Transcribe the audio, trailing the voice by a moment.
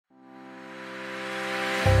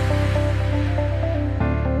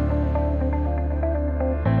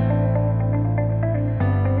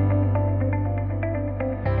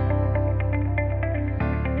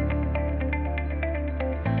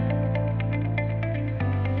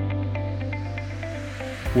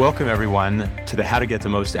Welcome, everyone, to the How to Get the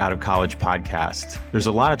Most Out of College podcast. There's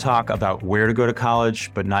a lot of talk about where to go to college,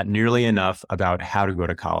 but not nearly enough about how to go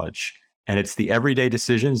to college. And it's the everyday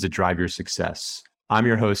decisions that drive your success. I'm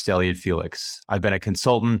your host, Elliot Felix. I've been a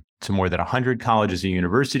consultant to more than 100 colleges and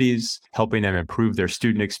universities, helping them improve their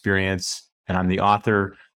student experience. And I'm the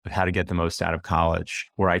author of How to Get the Most Out of College,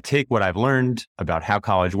 where I take what I've learned about how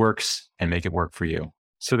college works and make it work for you.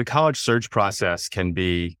 So the college search process can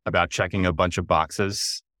be about checking a bunch of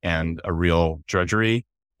boxes and a real drudgery,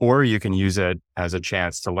 or you can use it as a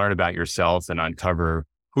chance to learn about yourself and uncover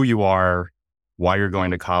who you are, why you're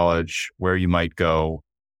going to college, where you might go,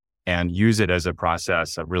 and use it as a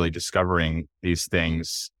process of really discovering these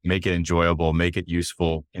things, make it enjoyable, make it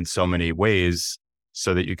useful in so many ways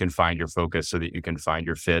so that you can find your focus, so that you can find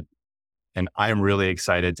your fit. And I am really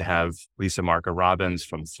excited to have Lisa Marker-Robbins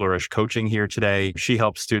from Flourish Coaching here today. She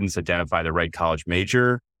helps students identify the right college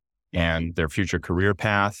major and their future career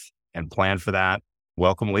path and plan for that.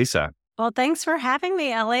 Welcome, Lisa. Well, thanks for having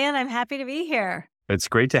me, Elliot. I'm happy to be here. It's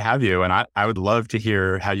great to have you. And I would love to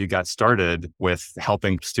hear how you got started with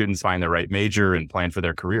helping students find the right major and plan for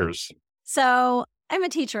their careers. So I'm a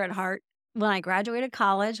teacher at heart. When I graduated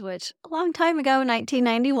college, which a long time ago,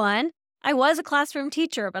 1991, I was a classroom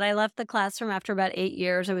teacher, but I left the classroom after about 8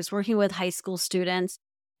 years. I was working with high school students,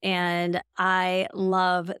 and I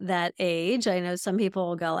love that age. I know some people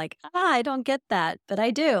will go like, I don't get that, but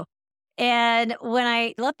I do. And when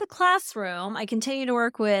I left the classroom, I continued to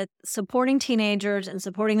work with supporting teenagers and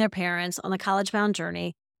supporting their parents on the college-bound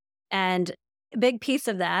journey. And a big piece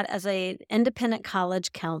of that as an independent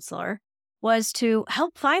college counselor was to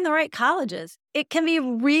help find the right colleges. It can be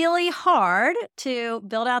really hard to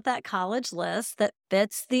build out that college list that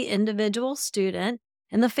fits the individual student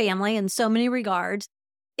and the family in so many regards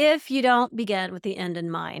if you don't begin with the end in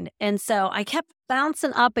mind. And so I kept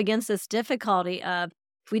bouncing up against this difficulty of,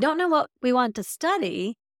 if we don't know what we want to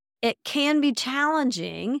study, it can be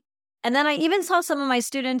challenging. And then I even saw some of my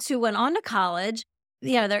students who went on to college.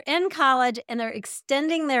 They're in college and they're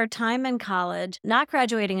extending their time in college, not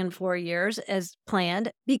graduating in 4 years as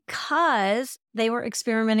planned because they were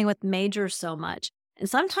experimenting with majors so much. And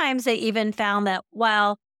sometimes they even found that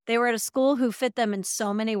while they were at a school who fit them in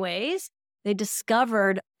so many ways, they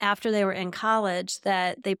discovered after they were in college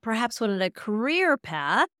that they perhaps wanted a career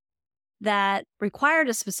path that required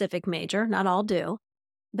a specific major. Not all do,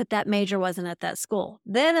 but that major wasn't at that school.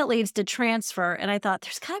 Then it leads to transfer. And I thought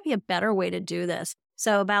there's got to be a better way to do this.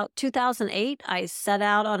 So about 2008, I set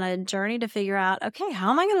out on a journey to figure out, okay, how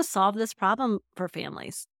am I going to solve this problem for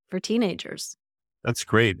families, for teenagers? That's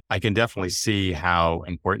great. I can definitely see how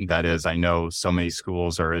important that is. I know so many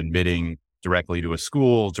schools are admitting directly to a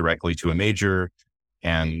school, directly to a major,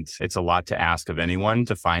 and it's a lot to ask of anyone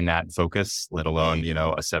to find that focus, let alone,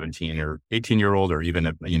 a 17 or 18-year-old or even,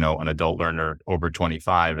 an adult learner over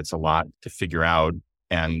 25. It's a lot to figure out.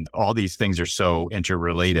 And all these things are so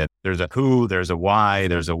interrelated. There's a who, there's a why,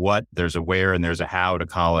 there's a what, there's a where, and there's a how to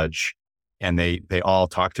college. And they all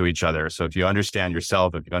talk to each other. So if you understand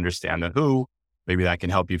yourself, if you understand the who, maybe that can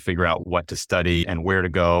help you figure out what to study and where to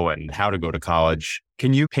go and how to go to college.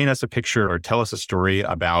 Can you paint us a picture or tell us a story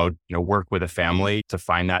about, work with a family to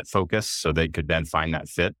find that focus so they could then find that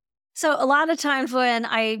fit? So a lot of times when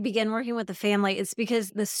I begin working with the family, it's because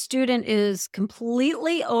the student is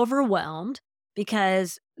completely overwhelmed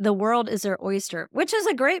because the world is their oyster, which is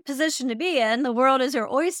a great position to be in. The world is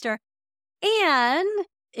your oyster. And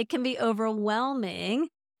it can be overwhelming,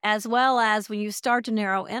 as well as when you start to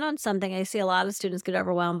narrow in on something. I see a lot of students get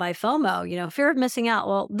overwhelmed by FOMO, fear of missing out.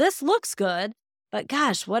 Well, this looks good, but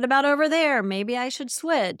gosh, what about over there? Maybe I should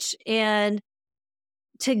switch. And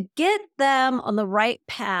to get them on the right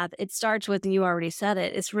path, it starts with, and you already said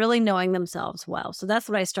it, it's really knowing themselves well. So that's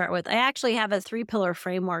what I start with. I actually have a 3-pillar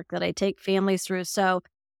framework that I take families through. So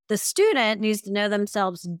the student needs to know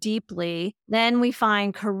themselves deeply. Then we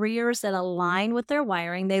find careers that align with their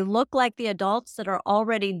wiring. They look like the adults that are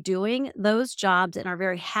already doing those jobs and are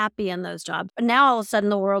very happy in those jobs. But now all of a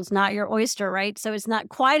sudden the world's not your oyster, right? So it's not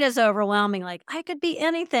quite as overwhelming, like I could be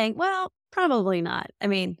anything. Well, probably not. I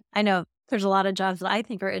mean, I know there's a lot of jobs that I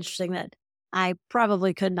think are interesting that I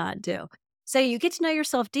probably could not do. So you get to know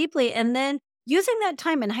yourself deeply, and then using that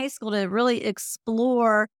time in high school to really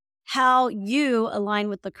explore how you align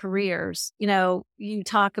with the careers. You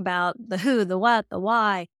talk about the who, the what, the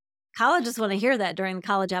why. Colleges want to hear that during the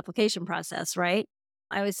college application process, right?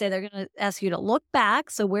 I always say they're going to ask you to look back.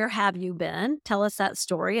 So where have you been? Tell us that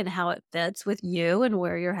story and how it fits with you and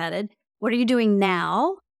where you're headed. What are you doing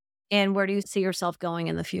now? And where do you see yourself going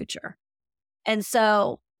in the future? And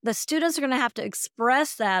so the students are going to have to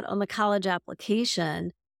express that on the college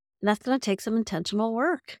application. And that's going to take some intentional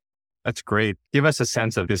work. That's great. Give us a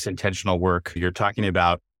sense of this intentional work. You're talking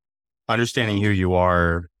about understanding who you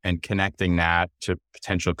are and connecting that to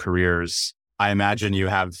potential careers. I imagine you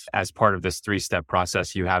have, as part of this 3-step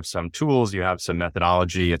process, you have some tools, you have some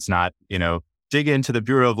methodology. It's not, dig into the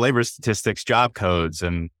Bureau of Labor Statistics job codes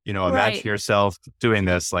and, imagine Right. yourself doing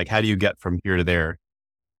this. Like, how do you get from here to there?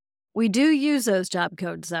 We do use those job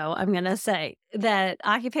codes, though. I'm going to say that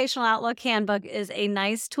Occupational Outlook Handbook is a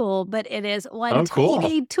nice tool, but it is one Oh, cool.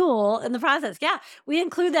 tiny tool in the process. Yeah, we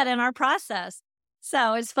include that in our process.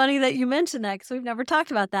 So it's funny that you mentioned that because we've never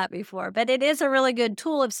talked about that before. But it is a really good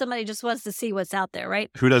tool if somebody just wants to see what's out there, right?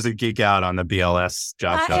 Who doesn't geek out on the BLS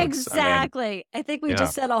job codes? Exactly. I think we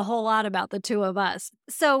just said a whole lot about the two of us.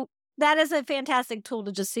 So that is a fantastic tool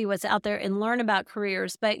to just see what's out there and learn about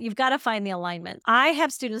careers, but you've got to find the alignment. I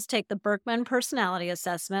have students take the Berkman Personality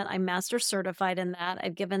Assessment. I'm master certified in that.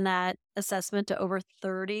 I've given that assessment to over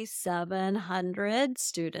 3,700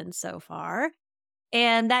 students so far,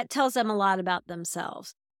 and that tells them a lot about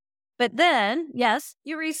themselves. But then, yes,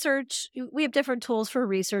 you research. We have different tools for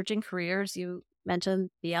researching careers. You mentioned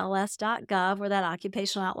BLS.gov, where that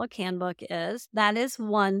Occupational Outlook Handbook is. That is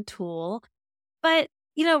one tool. But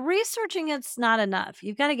researching it's not enough.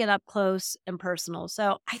 You've got to get up close and personal.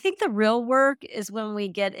 So I think the real work is when we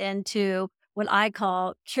get into what I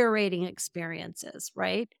call curating experiences,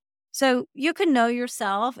 right? So you can know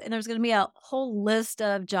yourself, and there's going to be a whole list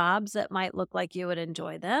of jobs that might look like you would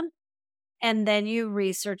enjoy them. And then you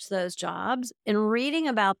research those jobs, and reading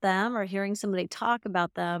about them or hearing somebody talk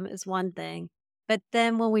about them is one thing. But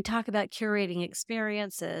then when we talk about curating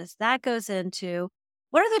experiences, that goes into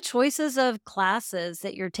what are the choices of classes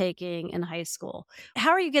that you're taking in high school? How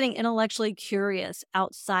are you getting intellectually curious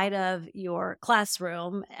outside of your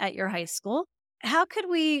classroom at your high school? How could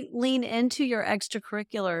we lean into your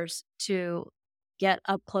extracurriculars to get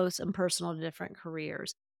up close and personal to different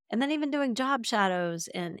careers? And then even doing job shadows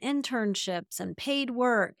and internships and paid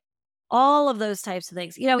work, all of those types of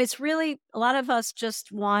things. It's really, a lot of us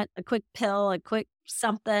just want a quick pill, a quick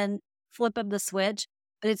something, flip of the switch,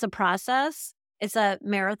 but it's a process. It's a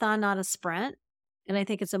marathon, not a sprint. And I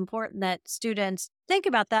think it's important that students think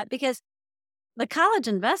about that because the college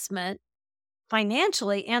investment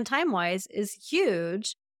financially and time-wise is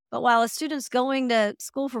huge. But while a student's going to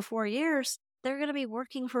school for 4 years, they're going to be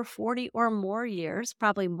working for 40 or more years,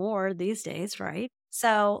 probably more these days, right?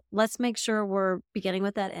 So let's make sure we're beginning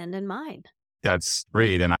with that end in mind. That's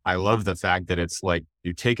great. And I love the fact that it's like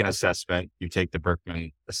you take an assessment, you take the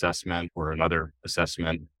Berkman assessment or another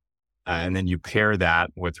assessment, and then you pair that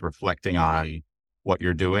with reflecting on what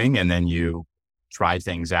you're doing. And then you try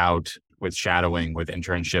things out with shadowing, with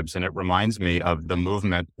internships. And it reminds me of the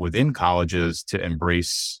movement within colleges to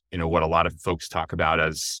embrace, what a lot of folks talk about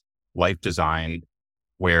as life design,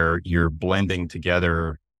 where you're blending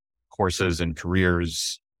together courses and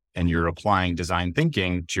careers and you're applying design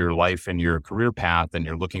thinking to your life and your career path. And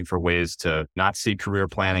you're looking for ways to not see career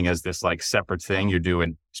planning as this like separate thing you do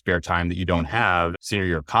in spare time that you don't have. Senior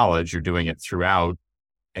year of college, you're doing it throughout,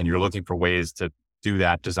 and you're looking for ways to do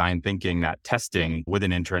that design thinking, that testing with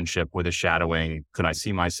an internship, with a shadowing. Could I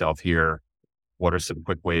see myself here? What are some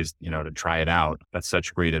quick ways, to try it out? That's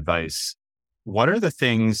such great advice. What are the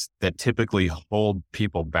things that typically hold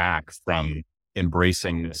people back from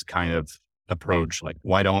embracing this kind of approach? Like,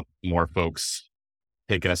 why don't more folks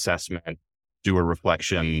take an assessment, do a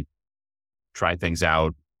reflection, try things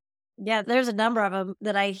out? Yeah, there's a number of them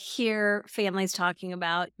that I hear families talking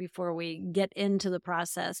about before we get into the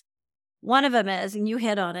process. One of them is, and you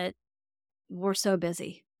hit on it, we're so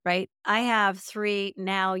busy, right? I have 3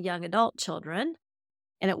 now young adult children,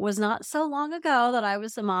 and it was not so long ago that I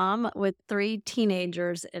was a mom with 3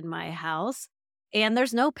 teenagers in my house, and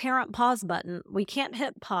there's no parent pause button. We can't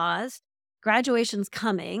hit pause. Graduation's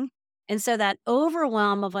coming. And so that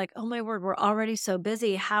overwhelm of like, oh my word, we're already so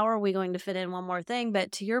busy. How are we going to fit in one more thing?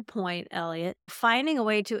 But to your point, Elliot, finding a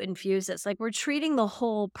way to infuse this, like we're treating the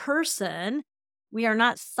whole person. We are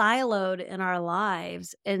not siloed in our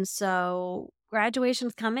lives. And so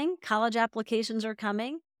graduation's coming. College applications are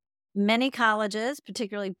coming. Many colleges,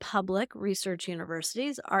 particularly public research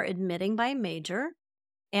universities, are admitting by major.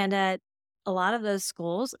 And at a lot of those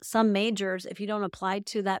schools, some majors, if you don't apply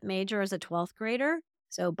to that major as a 12th grader,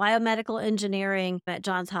 so biomedical engineering at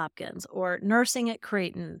Johns Hopkins, or nursing at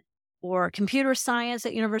Creighton, or computer science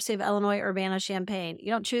at University of Illinois, Urbana-Champaign,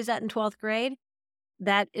 you don't choose that in 12th grade,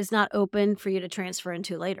 that is not open for you to transfer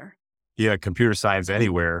into later. Yeah, computer science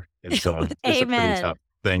anywhere is a pretty tough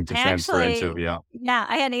thing to transfer into. Yeah,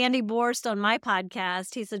 I had Andy Borst on my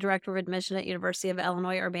podcast. He's the director of admission at University of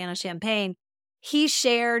Illinois, Urbana-Champaign. he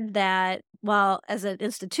shared that while as an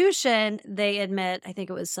institution, they admit, I think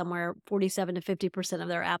it was somewhere 47 to 50% of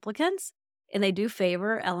their applicants, and they do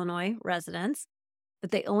favor Illinois residents, but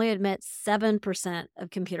they only admit 7% of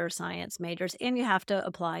computer science majors, and you have to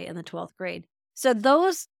apply in the 12th grade. So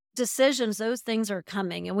those decisions, those things are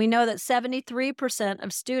coming. And we know that 73%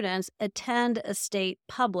 of students attend a state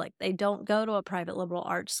public. They don't go to a private liberal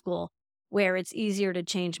arts school where it's easier to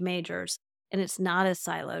change majors and it's not as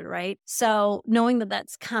siloed, right? So knowing that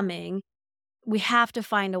that's coming, we have to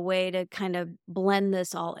find a way to kind of blend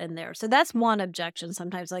this all in there. So that's one objection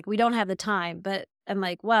sometimes, like, we don't have the time. But I'm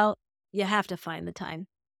like, well, you have to find the time.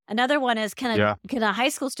 Another one is, Yeah. can a high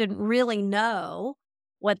school student really know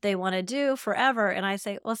what they want to do forever? And I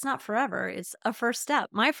say, well, it's not forever. It's a first step.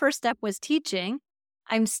 My first step was teaching.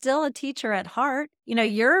 I'm still a teacher at heart.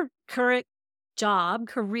 Your current job,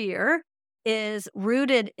 career is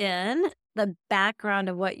rooted in the background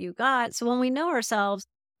of what you got. So when we know ourselves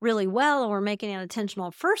really well and we're making an intentional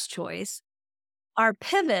first choice, our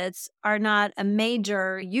pivots are not a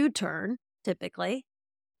major U-turn typically.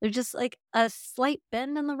 They're just like a slight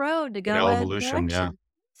bend in the road to go a Evolution. Yeah. direction.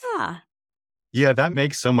 Yeah. Yeah, that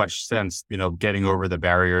makes so much sense. Getting over the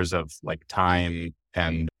barriers of like time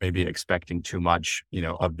and maybe expecting too much,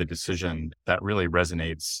 of the decision, that really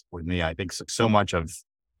resonates with me. I think so much of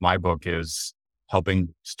my book is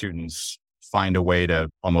helping students find a way to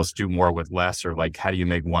almost do more with less, or like, how do you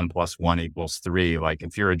make 1 + 1 = 3? Like,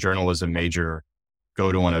 if you're a journalism major,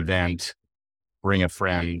 go to an event, bring a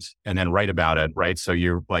friend, and then write about it, right? So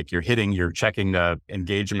you're checking the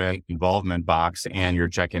engagement, involvement box, and you're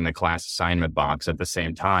checking the class assignment box at the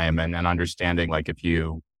same time. And then understanding, like, if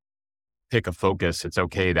you pick a focus, it's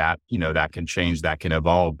okay that, that can change, that can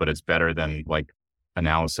evolve, but it's better than like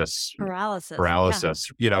analysis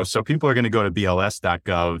Paralysis. So people are going to go to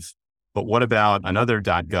bls.gov, but what about another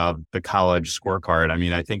 .gov, the college scorecard? I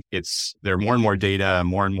mean, I think there are more and more data,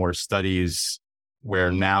 more and more studies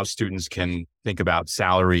where now students can think about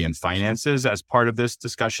salary and finances as part of this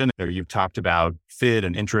discussion. You've talked about fit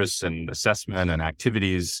and interests and assessment and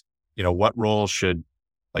activities. What role should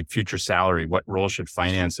future salary, what role should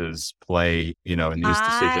finances play, in these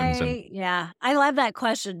decisions? I love that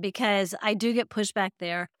question because I do get pushback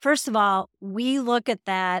there. First of all, we look at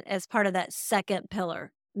that as part of that second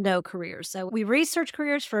pillar, no careers. So we research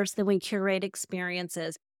careers first, then we curate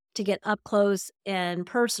experiences to get up close and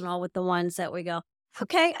personal with the ones that we go,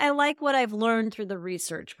 okay, I like what I've learned through the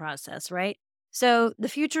research process, right? So the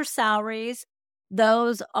future salaries,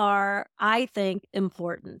 those are, I think,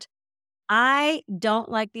 important. I don't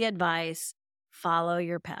like the advice, follow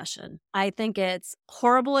your passion. I think it's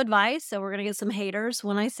horrible advice. So we're going to get some haters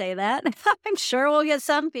when I say that. I'm sure we'll get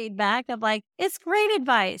some feedback of like, it's great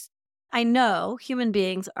advice. I know human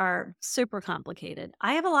beings are super complicated.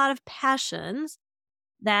 I have a lot of passions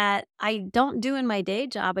that I don't do in my day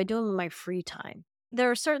job. I do them in my free time. There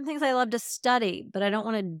are certain things I love to study, but I don't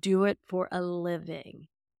want to do it for a living.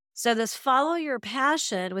 So this follow your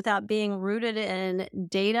passion without being rooted in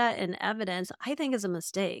data and evidence, I think is a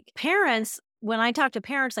mistake. Parents, when I talk to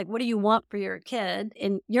parents, like, what do you want for your kid?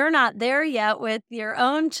 And you're not there yet with your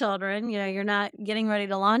own children. You're not getting ready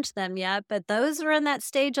to launch them yet, but those are in that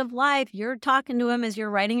stage of life. You're talking to them as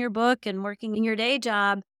you're writing your book and working in your day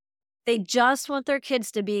job. They just want their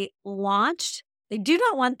kids to be launched. They do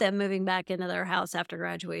not want them moving back into their house after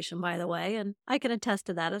graduation, by the way. And I can attest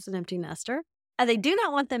to that as an empty nester. And they do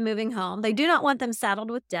not want them moving home. They do not want them saddled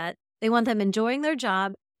with debt. They want them enjoying their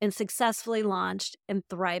job and successfully launched and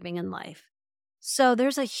thriving in life. So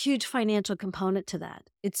there's a huge financial component to that.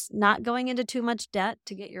 It's not going into too much debt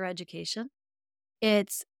to get your education.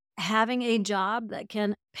 It's having a job that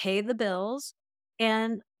can pay the bills.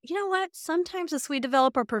 And you know what? Sometimes as we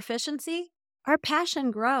develop our proficiency, our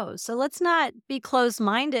passion grows. So let's not be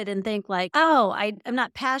closed-minded and think like, oh, I'm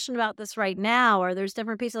not passionate about this right now, or there's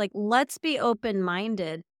different pieces. Like, let's be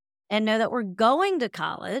open-minded and know that we're going to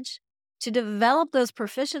college to develop those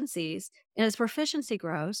proficiencies. And as proficiency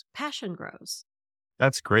grows, passion grows.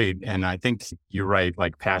 That's great. And I think you're right.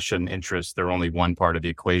 Like, passion, interest, they're only one part of the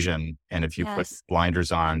equation. And if you put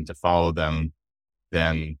blinders on to follow them,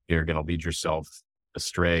 then you're going to lead yourself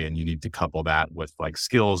astray. And you need to couple that with like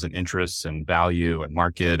skills and interests and value and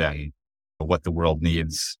market and what the world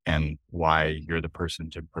needs and why you're the person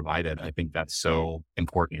to provide it. I think that's so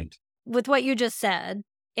important. With what you just said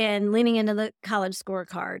and leaning into the college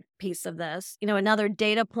scorecard piece of this, another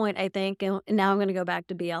data point, I think, and now I'm going to go back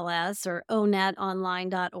to BLS or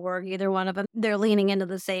onetonline.org, either one of them, they're leaning into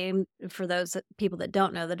the same for those people that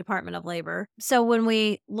don't know, the Department of Labor. So when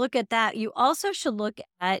we look at that, you also should look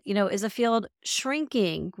at, is a field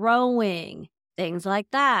shrinking, growing? things like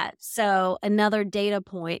that. So another data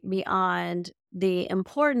point beyond the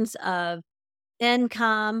importance of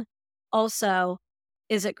income, also,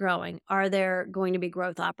 is it growing? Are there going to be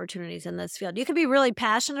growth opportunities in this field? You could be really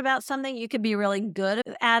passionate about something. You could be really good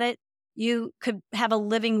at it. You could have a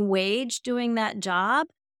living wage doing that job.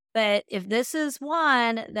 But if this is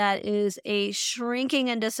one that is a shrinking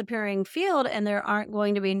and disappearing field and there aren't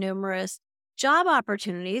going to be numerous job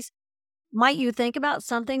opportunities, might you think about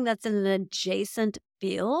something that's in an adjacent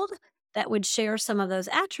field that would share some of those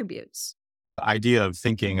attributes? The idea of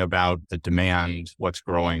thinking about the demand, what's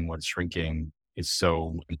growing, what's shrinking is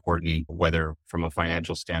so important, whether from a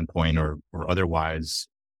financial standpoint or otherwise.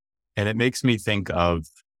 And it makes me think of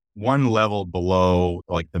one level below,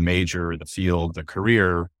 like the major, the field, the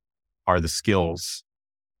career, are the skills.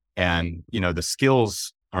 And, the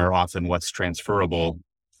skills are often what's transferable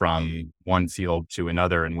from one field to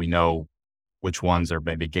another. And we know which ones are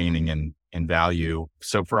maybe gaining in value.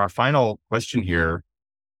 So for our final question here,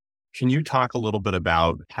 can you talk a little bit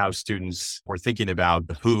about how students were thinking about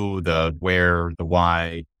the who, the where, the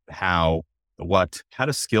why, the how, the what? How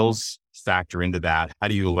do skills factor into that? How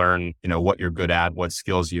do you learn, what you're good at, what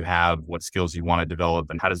skills you have, what skills you want to develop,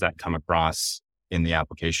 and how does that come across in the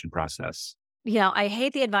application process? I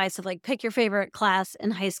hate the advice of pick your favorite class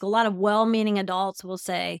in high school. A lot of well-meaning adults will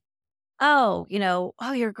say, oh,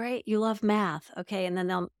 oh, you're great. You love math. Okay. And then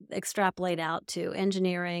they'll extrapolate out to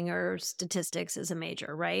engineering or statistics as a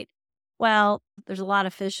major, right? Well, there's a lot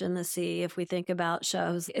of fish in the sea if we think about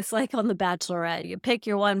shows. It's like on The Bachelorette. You pick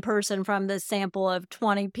your one person from this sample of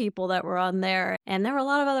 20 people that were on there. And there were a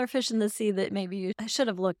lot of other fish in the sea that maybe you should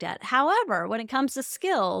have looked at. However, when it comes to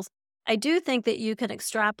skills, I do think that you can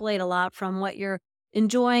extrapolate a lot from what you're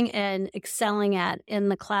enjoying and excelling at in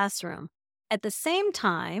the classroom. At the same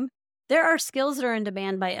time, there are skills that are in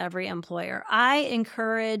demand by every employer. I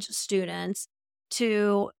encourage students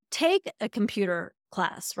to take a computer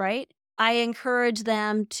class, right? I encourage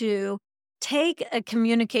them to take a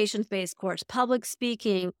communications-based course, public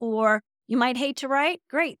speaking, or you might hate to write.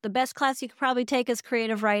 Great. The best class you could probably take is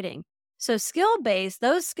creative writing. So skill-based,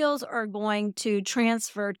 those skills are going to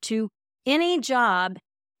transfer to any job.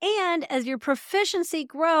 And as your proficiency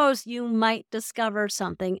grows, you might discover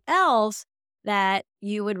something else that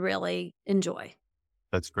you would really enjoy.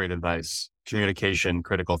 That's great advice. Communication,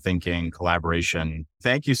 critical thinking, collaboration.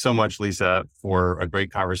 Thank you so much, Lisa, for a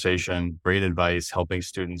great conversation, great advice, helping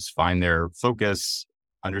students find their focus,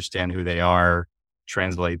 understand who they are,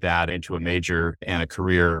 translate that into a major and a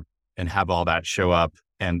career, and have all that show up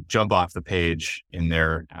and jump off the page in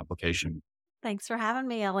their application. Thanks for having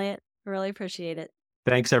me, Elliot. Really appreciate it.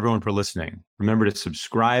 Thanks, everyone, for listening. Remember to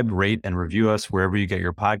subscribe, rate, and review us wherever you get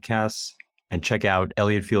your podcasts. And check out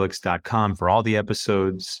elliottfelix.com for all the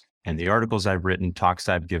episodes and the articles I've written, talks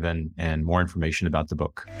I've given, and more information about the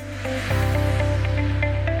book.